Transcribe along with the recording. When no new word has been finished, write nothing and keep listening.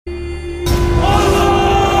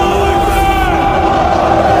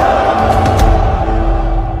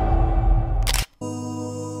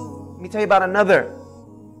tell you about another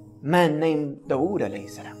man named Dawood alayhi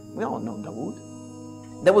salam. We all know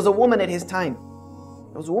Dawood. There was a woman at his time.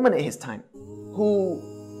 Who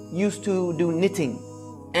used to do knitting.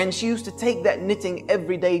 And she used to take that knitting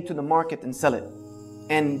every day to the market and sell it.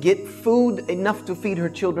 And get food enough to feed her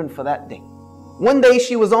children for that day. One day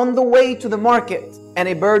she was on the way to the market and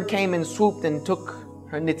a bird came and swooped and took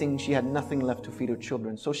her knitting. She had nothing left to feed her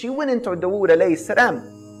children. So she went into Dawood alayhi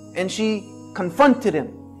salam and she confronted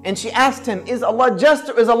him. And she asked him, is Allah just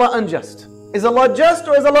or is Allah unjust? Is Allah just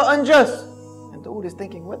or is Allah unjust? And Dawood is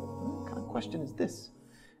thinking, what kind of question is this?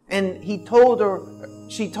 And she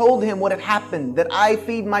told him what had happened, that I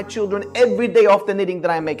feed my children every day off the knitting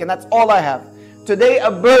that I make, and that's all I have. Today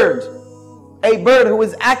a bird who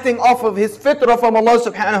is acting off of his fitrah from Allah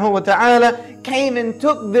subhanahu wa ta'ala came and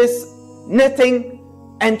took this knitting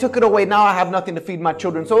and took it away. Now I have nothing to feed my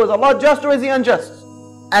children. So is Allah just or is He unjust?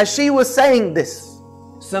 As she was saying this,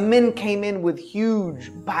 some men came in with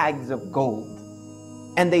huge bags of gold.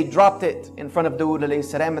 And they dropped it in front of Dawood alayhi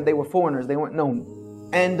salam, and they were foreigners, they weren't known.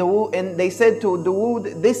 And they said to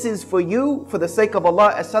Dawood, this is for you, for the sake of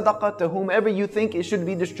Allah, as sadaqah to whomever you think it should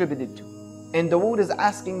be distributed to. And Dawood is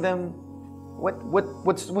asking them,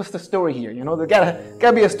 what's the story here? You know, there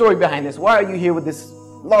gotta be a story behind this. Why are you here with this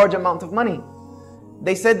large amount of money?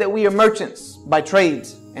 They said that we are merchants by trade,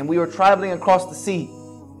 and we were traveling across the sea.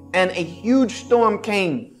 And a huge storm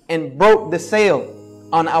came and broke the sail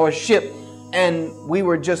on our ship, and we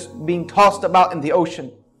were just being tossed about in the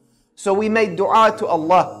ocean. So we made dua to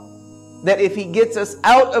Allah that if He gets us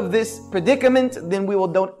out of this predicament, then we will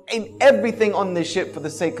donate everything on this ship for the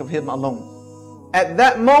sake of Him alone. At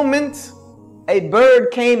that moment, a bird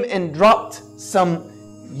came and dropped some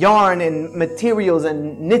yarn and materials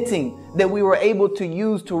and knitting that we were able to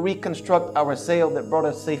use to reconstruct our sail that brought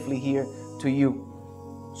us safely here to you.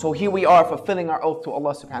 So here we are fulfilling our oath to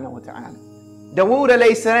Allah subhanahu wa ta'ala. Dawood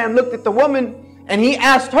alayhi salam looked at the woman and he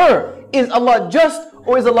asked her, is Allah just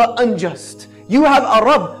or is Allah unjust? You have a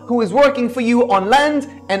Rabb who is working for you on land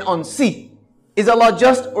and on sea. Is Allah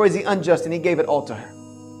just or is He unjust? And he gave it all to her.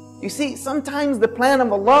 You see, sometimes the plan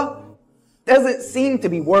of Allah doesn't seem to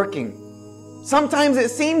be working. Sometimes it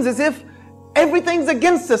seems as if everything's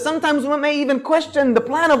against us. Sometimes we may even question the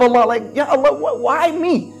plan of Allah, like, Ya Allah, why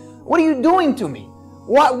me? What are you doing to me?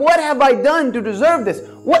 What have I done to deserve this?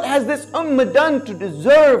 What has this ummah done to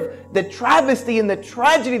deserve the travesty and the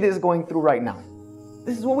tragedy that is going through right now?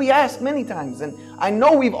 This is what we ask many times, and I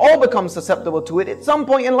know we've all become susceptible to it at some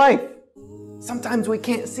point in life. Sometimes we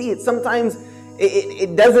can't see it. Sometimes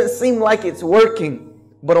it doesn't seem like it's working.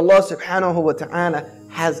 But Allah subhanahu wa ta'ala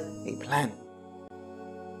has a plan.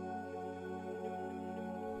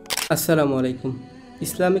 Assalamu alaikum.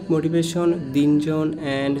 Islamic Motivation Deen Zone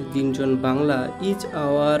and Deen Zone Bangla is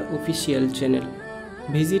our official channel.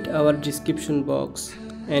 Visit our description box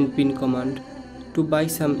and pin command to buy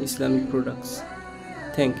some Islamic products.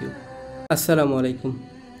 Thank you. Assalamu alaikum.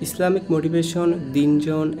 Islamic Motivation Deen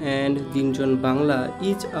Zone and Deen Zone Bangla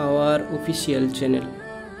is our official channel.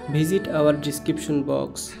 Visit our description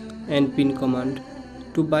box and pin command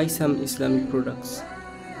to buy some Islamic products.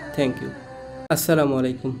 Thank you. Assalamu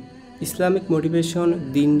alaikum. Islamic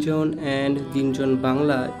Motivation Deen Zone and Deen Zone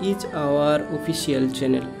Bangla is our official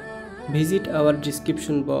channel. Visit our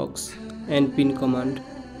description box and pin command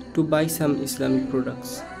to buy some Islamic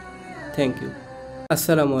products. Thank you.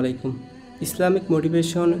 Assalamu alaikum. Islamic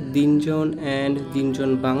Motivation Deen Zone and Deen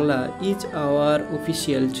Zone Bangla is our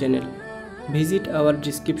official channel. Visit our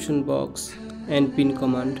description box and pin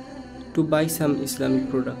command to buy some Islamic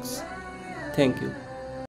products. Thank you.